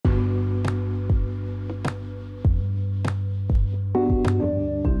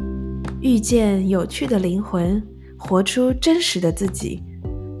遇见有趣的灵魂，活出真实的自己。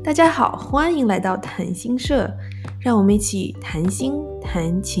大家好，欢迎来到谈心社，让我们一起谈心、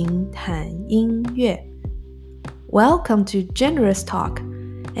谈情、谈音乐。Welcome to Generous Talk,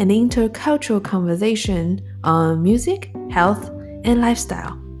 an intercultural conversation on music, health, and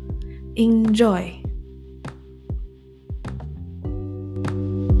lifestyle. Enjoy!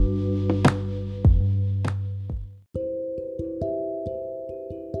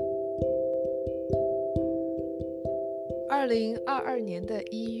 2022年的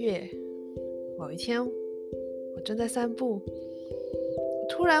1月，某一天，我正在散步，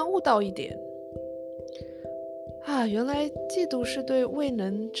突然悟到一点，原来嫉妒是对未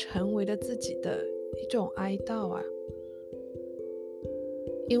能成为的自己的一种哀悼啊！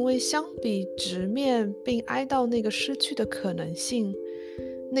因为相比直面并哀悼那个失去的可能性，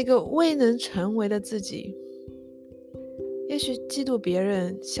那个未能成为的自己，也许嫉妒别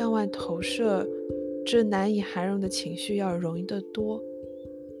人向外投射这难以涵容的情绪要容易得多。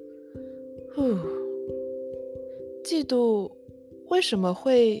嫉妒为什么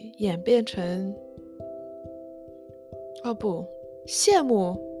会演变成羡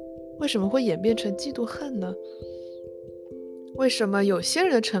慕为什么会演变成嫉妒恨呢？为什么有些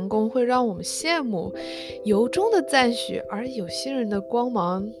人的成功会让我们羡慕，由衷的赞许，而有些人的光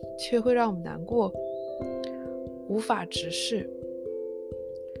芒却会让我们难过，无法直视？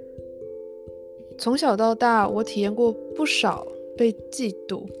从小到大，我体验过不少被嫉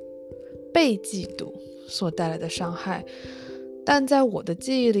妒所带来的伤害，但在我的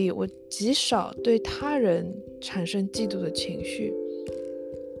记忆里，我极少对他人产生嫉妒的情绪。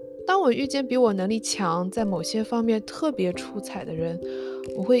当我遇见比我能力强，在某些方面特别出彩的人，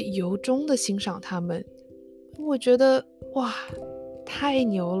我会由衷的欣赏他们。我觉得哇，太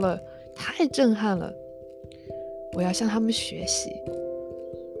牛了，太震撼了，我要向他们学习。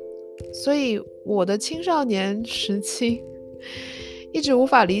所以我的青少年时期一直无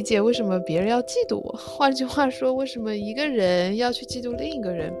法理解为什么别人要嫉妒我，换句话说，为什么一个人要去嫉妒另一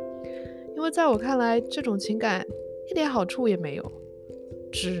个人？因为在我看来，这种情感一点好处也没有，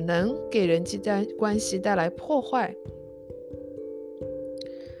只能给人际关系带来破坏。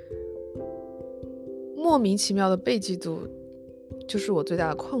莫名其妙的被嫉妒就是我最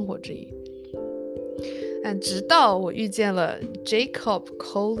大的困惑之一。但直到我遇见了 Jacob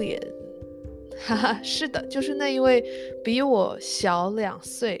Collier， 是的，就是那一位比我小2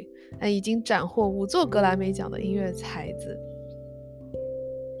岁，已经斩获5座格莱美奖的音乐才子。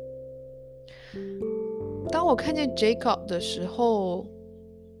当我看见 Jacob 的时候，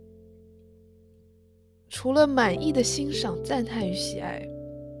除了满意的欣赏、赞叹与喜爱，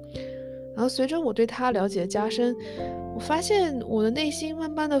然后随着我对他了解的加深，我发现我的内心慢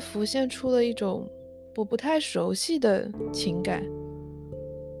慢的浮现出了一种我不太熟悉的情感。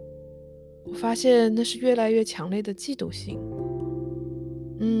我发现那是越来越强烈的嫉妒心，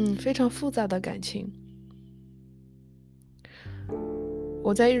非常复杂的感情。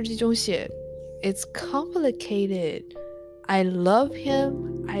我在日记中写 It's complicated. I love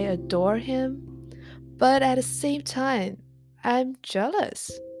him, I adore him, but at the same time, I'm jealous.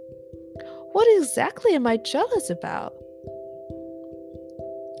 What exactly am I jealous about?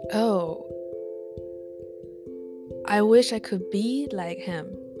 Oh, I wish I could be like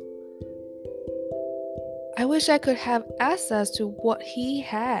him. I wish I could have access to what he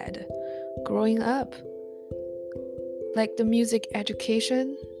had growing up. Like the music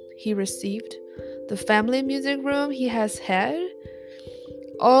education he received, the family music room he has had,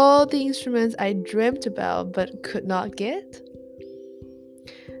 all the instruments I dreamt about but could not get.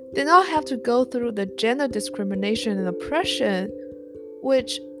 Then I'll have to go through the gender discrimination and oppression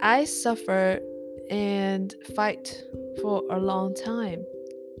which I suffer and fight for a long time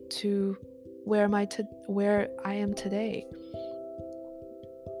to where I am today.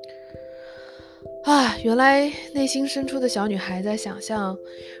 原来内心深处的小女孩在想象，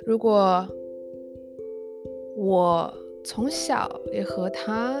如果我从小也和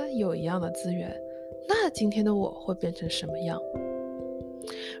她有一样的资源，那今天的我会变成什么样？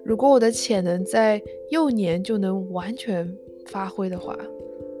如果我的潜能在幼年就能完全发挥的话，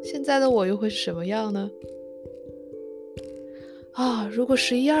现在的我又会是什么样呢？如果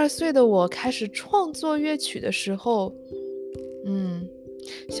11、12岁的我开始创作乐曲的时候，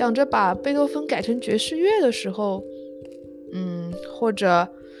想着把贝多芬改成爵士乐的时候，或者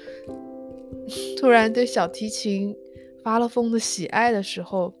突然对小提琴发了疯的喜爱的时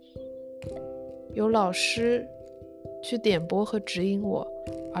候，有老师去点拨和指引我，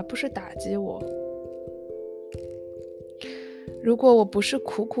而不是打击我。如果我不是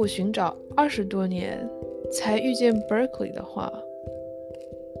苦苦寻找20多年才遇见 Berkeley 的话，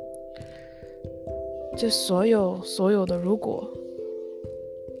这所有的如果，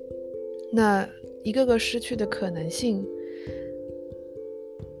那一个个失去的可能性，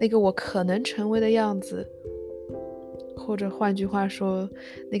那个我可能成为的样子，或者换句话说，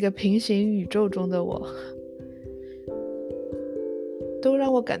那个平行宇宙中的我，都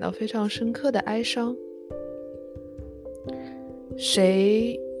让我感到非常深刻的哀伤。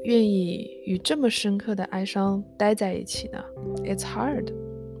谁愿意与这么深刻的哀伤待在一起呢？ It's hard。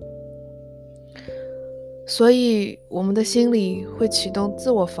 所以我们的心里会启动自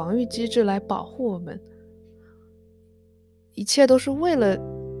我防御机制来保护我们，一切都是为了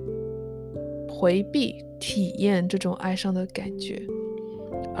回避体验这种哀伤的感觉，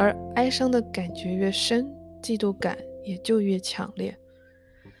而哀伤的感觉越深，嫉妒感也就越强烈。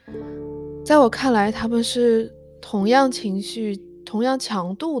在我看来，他们是同样情绪、同样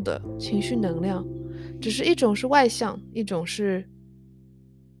强度的情绪能量，只是一种是外向，一种是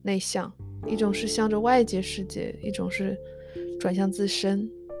内向，一种是向着外界世界，一种是转向自身。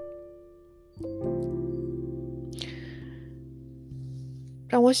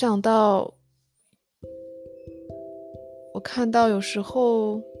让我想到，我看到有时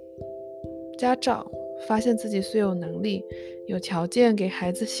候家长发现自己虽有能力、有条件给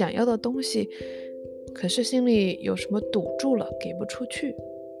孩子想要的东西，可是心里有什么堵住了，给不出去。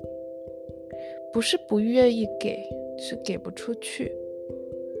不是不愿意给，是给不出去。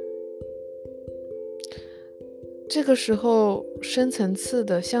这个时候深层次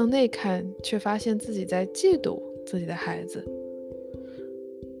的向内看，却发现自己在嫉妒自己的孩子。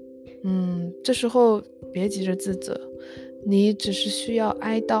这时候别急着自责，你只是需要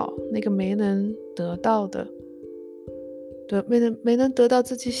哀悼那个没能得到的，没能得到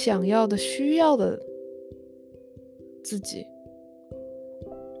自己想要的、需要的自己，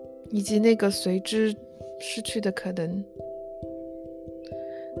以及那个随之失去的可能，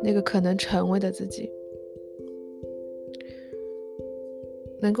那个可能成为的自己。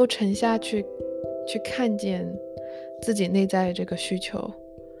能够沉下去，去看见自己内在这个需求，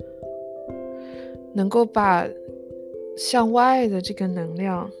能够把向外的这个能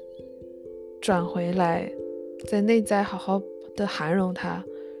量转回来，在内在好好的涵容它，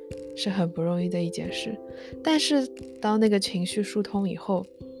是很不容易的一件事。但是当那个情绪疏通以后，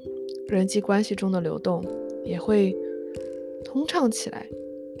人际关系中的流动也会通畅起来。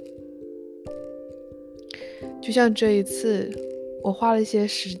就像这一次，我花了一些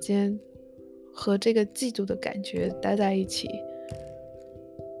时间和这个嫉妒的感觉待在一起，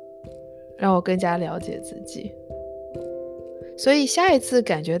让我更加了解自己。所以下一次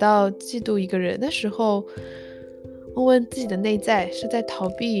感觉到嫉妒一个人的时候，问问自己的内在是在逃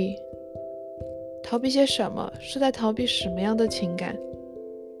避些什么，是在逃避什么样的情感，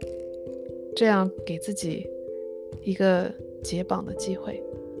这样给自己一个解绑的机会。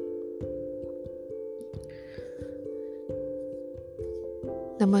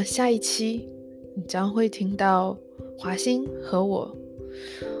那么下一期你将会听到华歆和我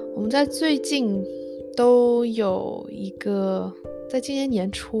们在最近都有一个，在今年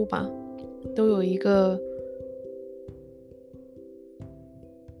年初吧，都有一个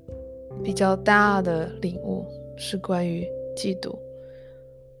比较大的领悟，是关于嫉妒。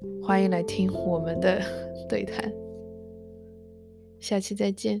欢迎来听我们的对谈，下期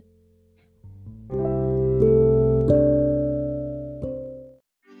再见。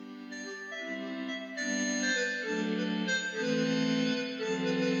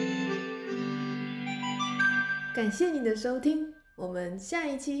感谢你的收听，我们下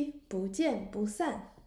一期不见不散。